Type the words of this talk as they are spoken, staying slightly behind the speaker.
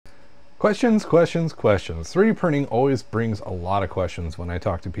Questions, questions, questions. 3D printing always brings a lot of questions when I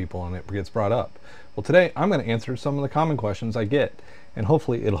talk to people and it gets brought up. Well, today I'm going to answer some of the common questions I get, and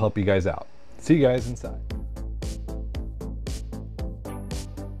hopefully it'll help you guys out. See you guys inside.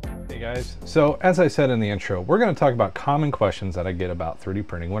 Hey guys, so as I said in the intro, we're going to talk about common questions that I get about 3D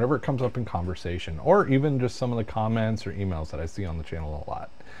printing whenever it comes up in conversation, or even just some of the comments or emails that I see on the channel a lot.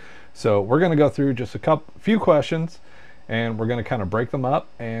 So we're going to go through just a few questions, and we're going to kind of break them up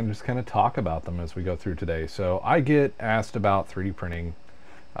and just kind of talk about them as we go through today. So I get asked about 3D printing.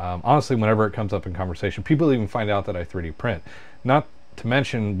 Honestly, whenever it comes up in conversation, people even find out that I 3D print, not to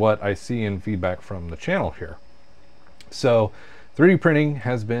mention what I see in feedback from the channel here. So 3D printing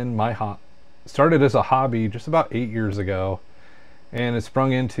has been started as a hobby just about 8 years ago, and it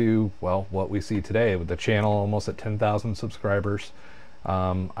sprung into, well, what we see today with the channel almost at 10,000 subscribers.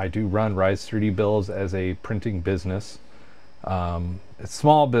 I do run Rise 3D Builds as a printing business. It's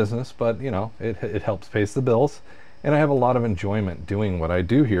small business, but you know, it helps pay the bills, and I have a lot of enjoyment doing what I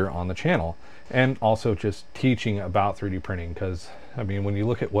do here on the channel, and also just teaching about 3D printing, because I mean, when you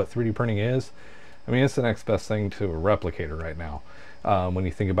look at what 3D printing is, I mean, it's the next best thing to a replicator right now, when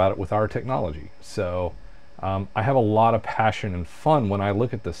you think about it with our technology. So I have a lot of passion and fun when I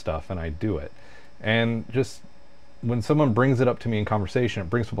look at this stuff and I do it, and just when someone brings it up to me in conversation, it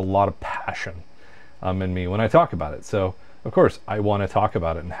brings up a lot of passion in me when I talk about it. So of course I want to talk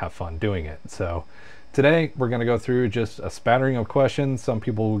about it and have fun doing it. So today we're going to go through just a spattering of questions. Some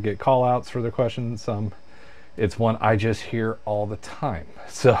people will get call outs for their questions. It's one I just hear all the time.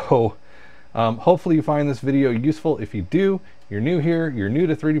 So hopefully you find this video useful. If you do, you're new here, you're new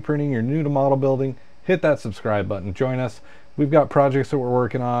to 3D printing, you're new to model building, hit that subscribe button, join us. We've got projects that we're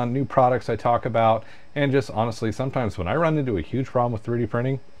working on, new products I talk about, and just honestly, sometimes when I run into a huge problem with 3D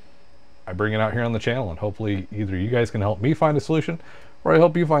printing, I bring it out here on the channel, and hopefully either you guys can help me find a solution, or I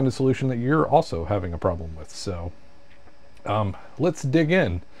help you find a solution that you're also having a problem with. So let's dig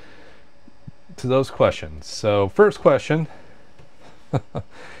in to those questions. So first question,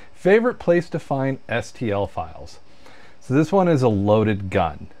 favorite place to find STL files? So this one is a loaded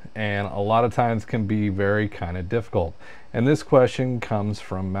gun, and a lot of times can be very kind of difficult. And this question comes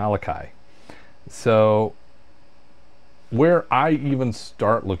from Malachi. So where I even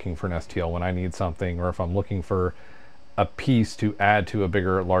start looking for an STL when I need something, or if I'm looking for a piece to add to a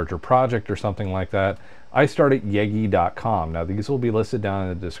bigger, larger project or something like that, I start at yeggi.com. Now these will be listed down in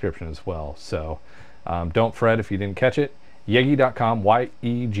the description as well. So don't fret if you didn't catch it. Yeggi.com,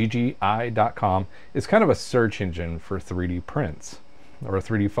 YEGGI.com, is kind of a search engine for 3D prints or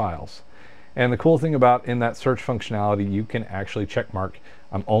 3D files. And the cool thing about in that search functionality, you can actually check mark,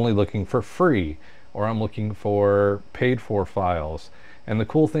 I'm only looking for free, or I'm looking for paid for files. And the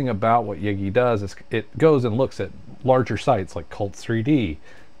cool thing about what Yeggi does is it goes and looks at larger sites like Cults 3D,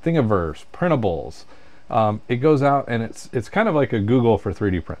 Thingiverse, Printables. It goes out and it's kind of like a Google for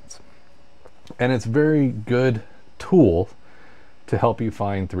 3D prints. And it's a very good tool to help you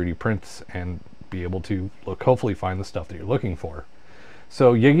find 3D prints and be able to hopefully find the stuff that you're looking for.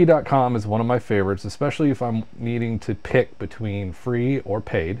 So Yeggi.com is one of my favorites, especially if I'm needing to pick between free or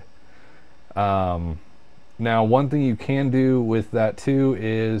paid. Now one thing you can do with that too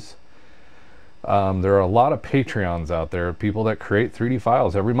is there are a lot of Patreons out there, people that create 3D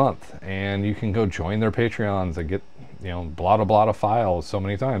files every month, and you can go join their Patreons and get, you know, blah of files so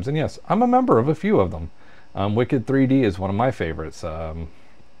many times. And yes, I'm a member of a few of them. Wicked 3D is one of my favorites. I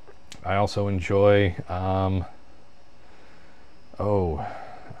also enjoy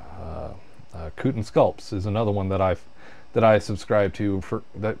Coot and Sculpts is another one that I subscribe to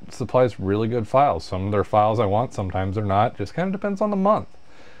that supplies really good files. Some of their files I want, sometimes they're not. Just kind of depends on the month.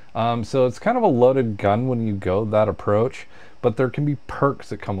 So it's kind of a loaded gun when you go that approach, but there can be perks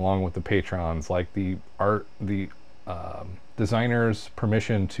that come along with the Patrons, like the designer's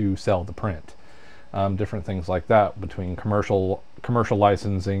permission to sell the print, different things like that between commercial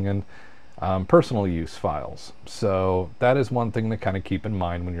licensing and personal use files. So that is one thing to kind of keep in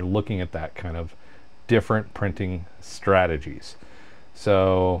mind when you're looking at that kind of different printing strategies.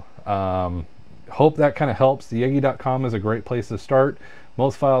 So hope that kind of helps. The Yeggi.com is a great place to start.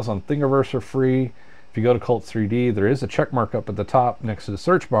 Most files on Thingiverse are free. If you go to Cults 3D, there is a check mark up at the top next to the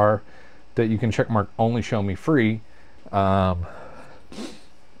search bar that you can check mark only show me free. And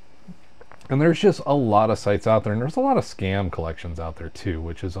there's just a lot of sites out there, and there's a lot of scam collections out there too,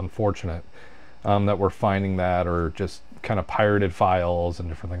 which is unfortunate that we're finding that, or just kind of pirated files and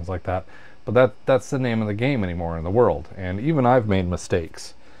different things like that. But that's the name of the game anymore in the world. And even I've made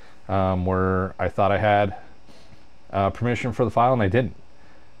mistakes where I thought I had permission for the file and I didn't.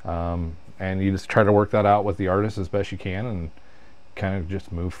 And you just try to work that out with the artist as best you can, and kind of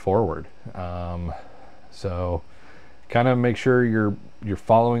just move forward. So kind of make sure you're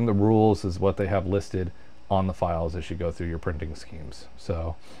following the rules is what they have listed on the files as you go through your printing schemes.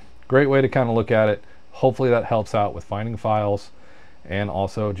 So great way to kind of look at it. Hopefully that helps out with finding files and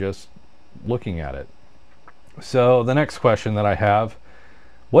also just looking at it. So the next question that I have,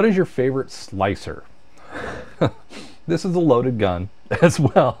 what is your favorite slicer? This is a loaded gun as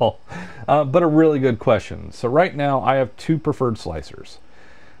well, but a really good question. So right now I have two preferred slicers.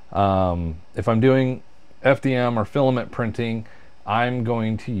 If I'm doing FDM or filament printing, I'm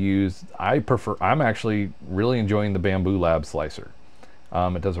going to use, I'm actually really enjoying the Bamboo Lab slicer.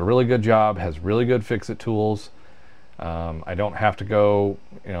 It does a really good job, has really good fix-it tools. I don't have to go,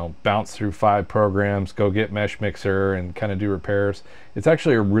 bounce through 5 programs, go get Mesh Mixer and kind of do repairs. It's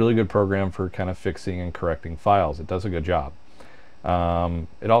actually a really good program for kind of fixing and correcting files. It does a good job.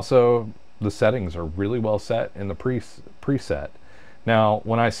 It also, the settings are really well set in the preset. Now,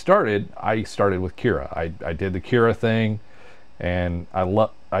 when I started with Cura. I did the Cura thing, and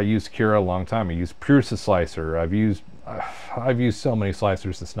I used Cura a long time. I used Prusa slicer. I've used so many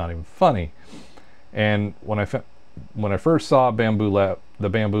slicers it's not even funny. And when I first saw the Bamboo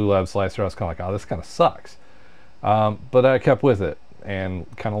Lab slicer, I was kind of like, oh, this kind of sucks. But I kept with it and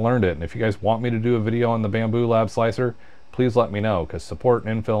kind of learned it. And if you guys want me to do a video on the Bamboo Lab slicer, please let me know, because support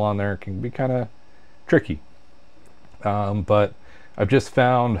and infill on there can be kind of tricky. But I've just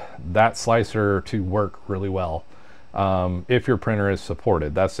found that slicer to work really well if your printer is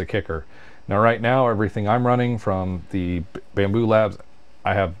supported. That's the kicker. Now right now, everything I'm running from the Bamboo Labs,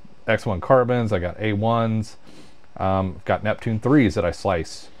 I have X1 carbons, I got A1s, I've got Neptune 3s that I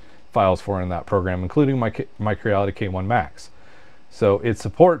slice files for in that program, including my Creality K1 Max. So it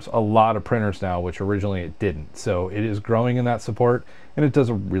supports a lot of printers now, which originally it didn't. So it is growing in that support, and it does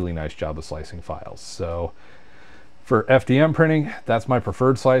a really nice job of slicing files. So for FDM printing, that's my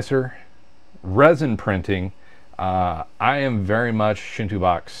preferred slicer. Resin printing, I am very much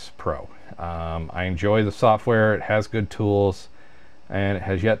Shintobox Pro. I enjoy the software, it has good tools, and it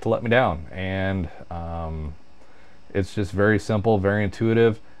has yet to let me down. And it's just very simple, very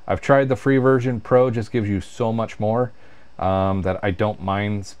intuitive. I've tried the free version. Pro just gives you so much more that I don't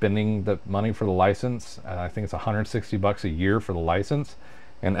mind spending the money for the license. I think it's 160 bucks a year for the license.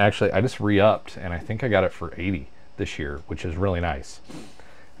 And actually, I just re-upped, and I think I got it for 80 this year, which is really nice.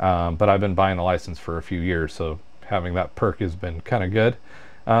 But I've been buying the license for a few years, so having that perk has been kind of good.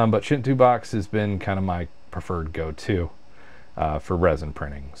 But Shintobox has been kind of my preferred go-to for resin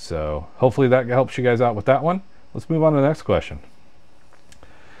printing. So hopefully that helps you guys out with that one. Let's move on to the next question.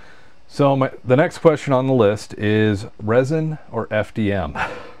 So the next question on the list is resin or FDM?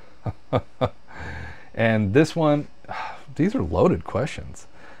 And this one, these are loaded questions.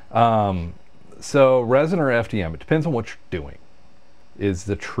 So resin or FDM, it depends on what you're doing, is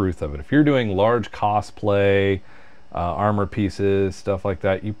the truth of it. If you're doing large cosplay, armor pieces, stuff like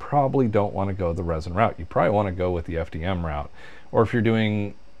that, you probably don't want to go the resin route. You probably want to go with the FDM route. Or if you're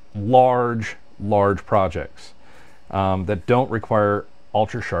doing large projects that don't require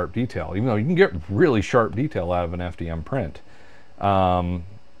ultra sharp detail, even though you can get really sharp detail out of an FDM print.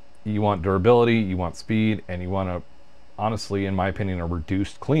 You want durability, you want speed, and you want to, honestly, in my opinion, a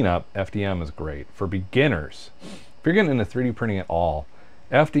reduced cleanup. FDM is great. For beginners, if you're getting into 3D printing at all,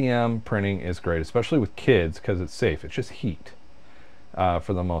 FDM printing is great, especially with kids, because it's safe. It's just heat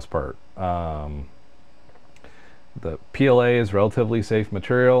for the most part. The PLA is relatively safe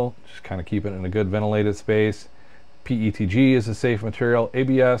material, just kind of keep it in a good ventilated space. PETG is a safe material.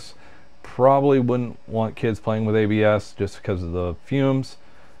 ABS, probably wouldn't want kids playing with ABS just because of the fumes.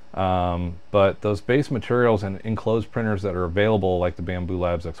 But those base materials and enclosed printers that are available, like the Bamboo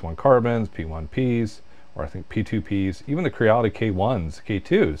Labs X1 carbons, P1Ps, or I think P2Ps, even the Creality K1s,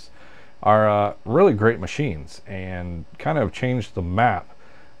 K2s, are really great machines and kind of changed the map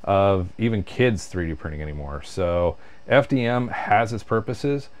of even kids 3D printing anymore. So FDM has its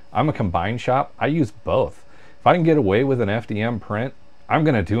purposes. I'm a combined shop. I use both. If I can get away with an FDM print, I'm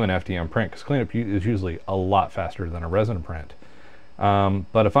going to do an FDM print, because cleanup is usually a lot faster than a resin print.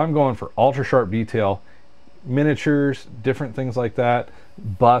 But if I'm going for ultra sharp detail, miniatures, different things like that,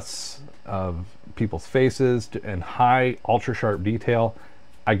 busts of people's faces, and high ultra sharp detail,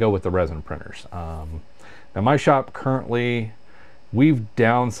 I go with the resin printers. Now my shop currently, we've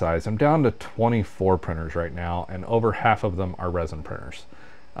downsized. I'm down to 24 printers right now, and over half of them are resin printers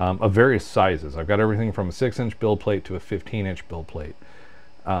of various sizes. I've got everything from a 6-inch build plate to a 15-inch build plate.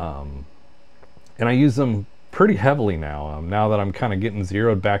 And I use them pretty heavily now. Now that I'm kind of getting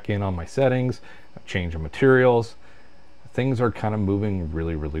zeroed back in on my settings, changing materials, things are kind of moving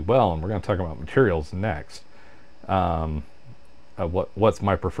really, really well. And we're going to talk about materials next. what's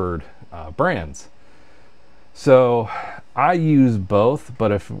my preferred brands. So I use both,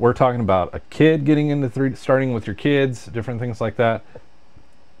 but if we're talking about a kid getting into 3D, starting with your kids, different things like that,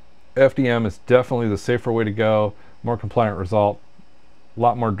 FDM is definitely the safer way to go, more compliant result, a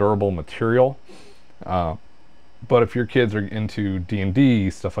lot more durable material. But if your kids are into D&D,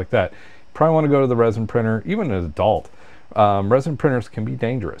 stuff like that, you probably want to go to the resin printer. Even as an adult, resin printers can be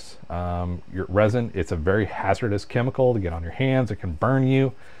dangerous. Your resin, it's a very hazardous chemical to get on your hands. It can burn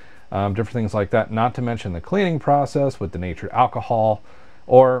you. Different things like that, not to mention the cleaning process with denatured alcohol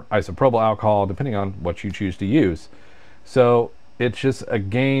or isopropyl alcohol, depending on what you choose to use. So it's just a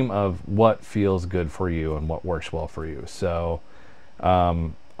game of what feels good for you and what works well for you. So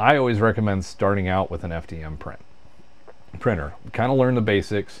I always recommend starting out with an FDM printer. Kind of learn the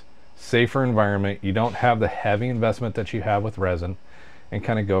basics, safer environment. You don't have the heavy investment that you have with resin, and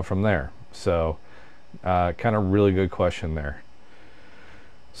kind of go from there. So kind of really good question there.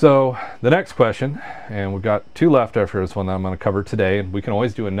 So the next question, and we've got 2 left after this one that I'm going to cover today, and we can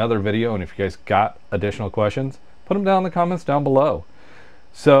always do another video, and if you guys got additional questions, put them down in the comments down below.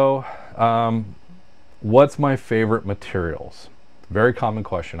 So what's my favorite materials? Very common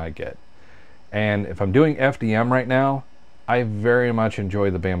question I get. And if I'm doing FDM right now, I very much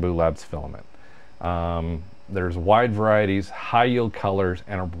enjoy the Bambu Labs filament. There's wide varieties, high yield colors,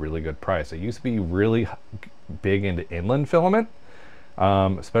 and a really good price. I used to be really big into inland filament.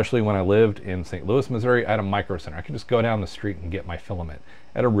 Especially when I lived in St. Louis, Missouri. I had a micro center. I could just go down the street and get my filament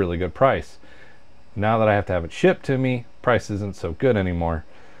at a really good price. Now that I have to have it shipped to me, price isn't so good anymore.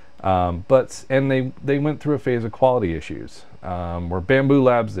 And they went through a phase of quality issues. Where Bambu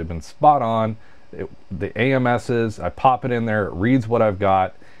Labs, they've been spot on. The AMSs, I pop it in there, it reads what I've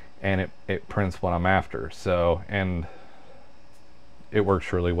got, and it prints what I'm after. So, and it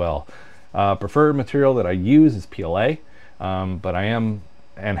works really well. Preferred material that I use is PLA. But I am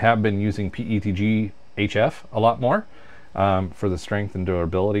and have been using PETG HF a lot more for the strength and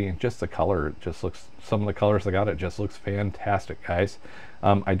durability, and just the color. It just looks, some of the colors I got, it just looks fantastic, guys.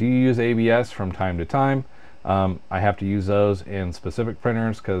 I do use ABS from time to time. I have to use those in specific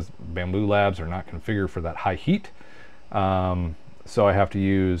printers because Bambu Labs are not configured for that high heat. So I have to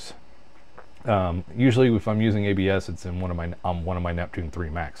use, usually if I'm using ABS, it's in one of my Neptune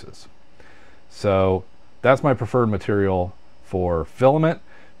 3 Maxes. So that's my preferred material for filament.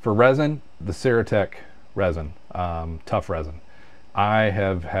 For resin, the Ceratec resin, tough resin. I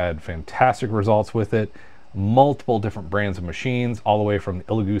have had fantastic results with it. Multiple different brands of machines, all the way from the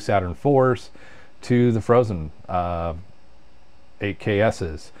Illigu Saturn 4s to the Frozen 8KSs.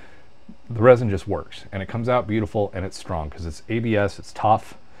 The resin just works, and it comes out beautiful, and it's strong because it's ABS, it's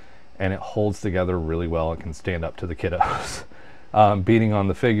tough, and it holds together really well. It can stand up to the kiddos. Beating on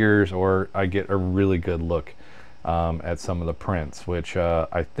the figures, or I get a really good look at some of the prints, which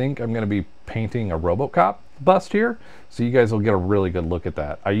I think I'm going to be painting a RoboCop bust here, so you guys will get a really good look at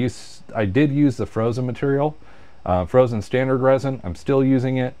that. I did use the Frozen material, Frozen standard resin. I'm still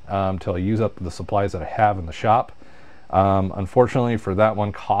using it until I use up the supplies that I have in the shop. Unfortunately for that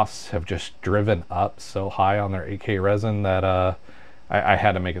one, costs have just driven up so high on their 8K resin that I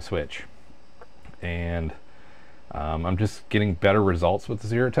had to make a switch. And I'm just getting better results with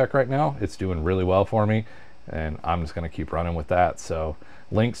the Ceratec right now. It's doing really well for me, and I'm just going to keep running with that. So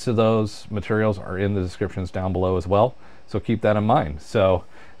links to those materials are in the descriptions down below as well, so keep that in mind. So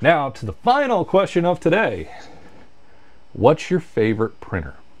now to the final question of today. What's your favorite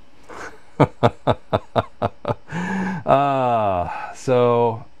printer?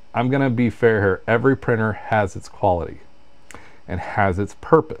 So I'm going to be fair here. Every printer has its quality and has its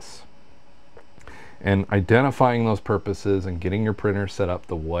purpose. And identifying those purposes and getting your printer set up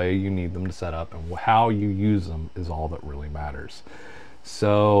the way you need them to set up and how you use them is all that really matters.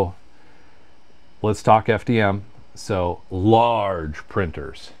 So let's talk FDM. So large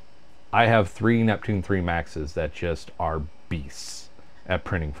printers. I have 3 Neptune 3 Maxes that just are beasts at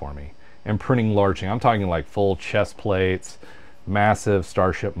printing for me. And printing large, I'm talking like full chest plates, massive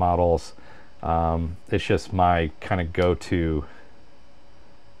Starship models. It's just my kind of go-to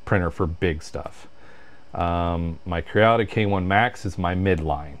printer for big stuff. My Creality K1 Max is my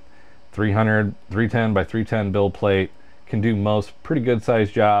midline. 310 by 310 build plate, can do most pretty good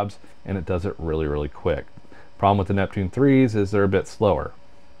sized jobs, and it does it really, really quick. Problem with the Neptune 3s is they're a bit slower.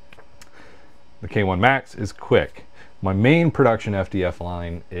 The K1 Max is quick. My main production FDF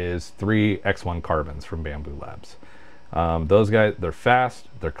line is 3 X1 carbons from Bambu Labs. Those guys, they're fast,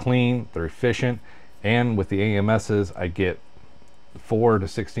 they're clean, they're efficient, and with the AMSs, I get 4 to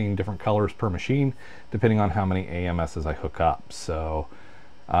 16 different colors per machine, depending on how many AMSs I hook up. So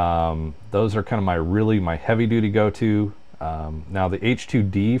those are kind of my heavy duty go-to Now the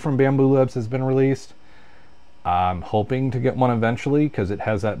H2D from Bamboo Labs has been released. I'm hoping to get one eventually because it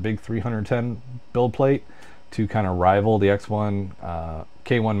has that big 310 build plate to kind of rival the X1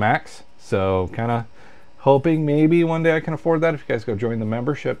 K1 Max. So kind of hoping maybe one day I can afford that. If you guys go join the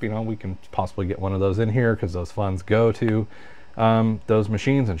membership, you know, we can possibly get one of those in here because those funds go to those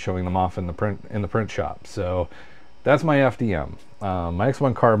machines and showing them off in the print shop. So that's my FDM. My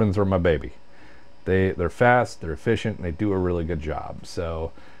X1 carbons are my baby. They're fast, they're efficient, and they do a really good job.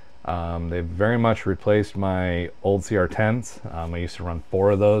 So they've very much replaced my old CR10s. I used to run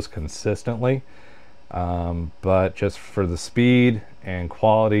 4 of those consistently, but just for the speed and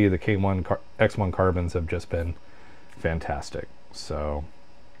quality, the X1 carbons have just been fantastic. So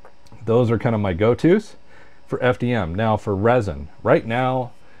those are kind of my go-tos for FDM. Now for resin, right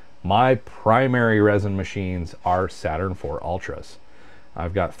now my primary resin machines are Saturn IV Ultras.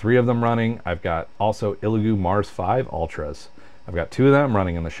 I've got 3 of them running. I've got also Illigu Mars 5 Ultras. I've got 2 of them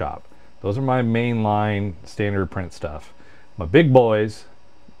running in the shop. Those are my main line standard print stuff. My big boys,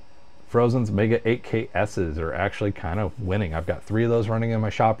 Frozen's Mega 8K S's, are actually kind of winning. I've got 3 of those running in my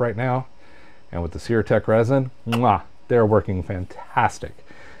shop right now. And with the Ceratec resin, mwah, they're working fantastic.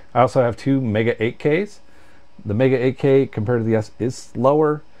 I also have 2 Mega 8Ks. The Mega 8K compared to the S is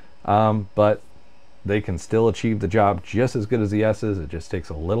slower, but they can still achieve the job just as good as the S's. It just takes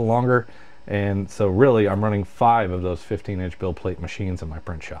a little longer. And so really I'm running 5 of those 15-inch build plate machines in my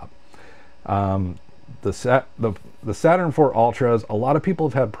print shop. The Saturn IV Ultras, a lot of people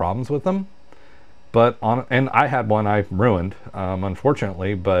have had problems with them, but and I had one I ruined,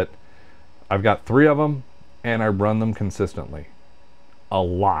 unfortunately, but I've got 3 of them and I run them consistently. A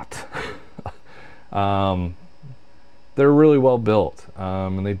lot. They're really well built,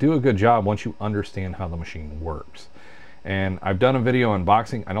 and they do a good job once you understand how the machine works. And I've done a video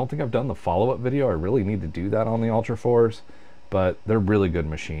unboxing. I don't think I've done the follow-up video. I really need to do that on the Ultra 4s, but they're really good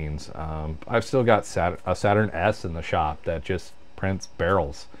machines. I've still got a Saturn S in the shop that just prints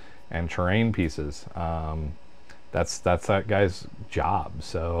barrels and terrain pieces. That's that guy's job.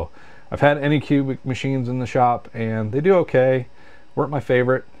 So I've had any cubic machines in the shop and they do okay. Weren't my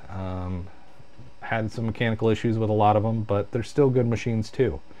favorite. Had some mechanical issues with a lot of them, but they're still good machines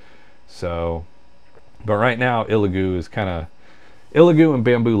too. So, but right now Illigu and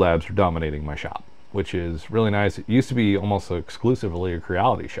Bamboo Labs are dominating my shop, which is really nice. It used to be almost exclusively a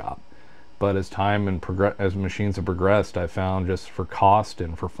Creality shop, but as time and as machines have progressed, I found just for cost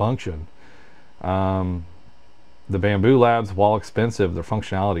and for function, the Bamboo Labs, while expensive, their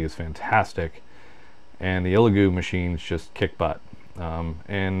functionality is fantastic, and the Illigu machines just kick butt.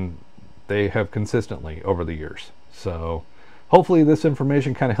 And they have consistently over the years. So hopefully this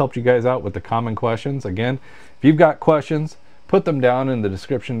information kind of helped you guys out with the common questions. Again, if you've got questions, put them down in the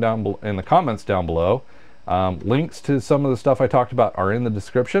description down below, in the comments down below. Links to some of the stuff I talked about are in the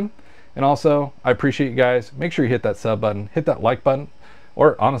description. And also, I appreciate you guys. Make sure you hit that sub button, hit that like button,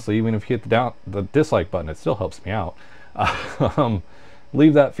 or honestly, even if you hit the dislike button, it still helps me out.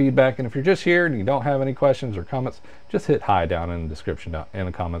 Leave that feedback, and if you're just here and you don't have any questions or comments, just hit hi down in the description in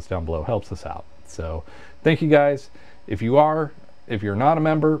the comments down below. Helps us out. So thank you guys. If you're not a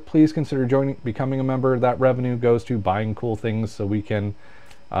member, please consider becoming a member. That revenue goes to buying cool things so we can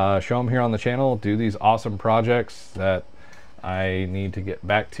show them here on the channel, do these awesome projects that I need to get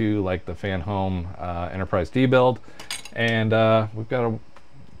back to, like the Fan Home Enterprise D build, and we've got a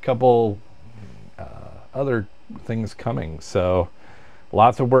couple other things coming. So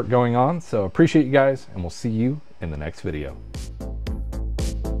lots of work going on. So appreciate you guys, and we'll see you in the next video.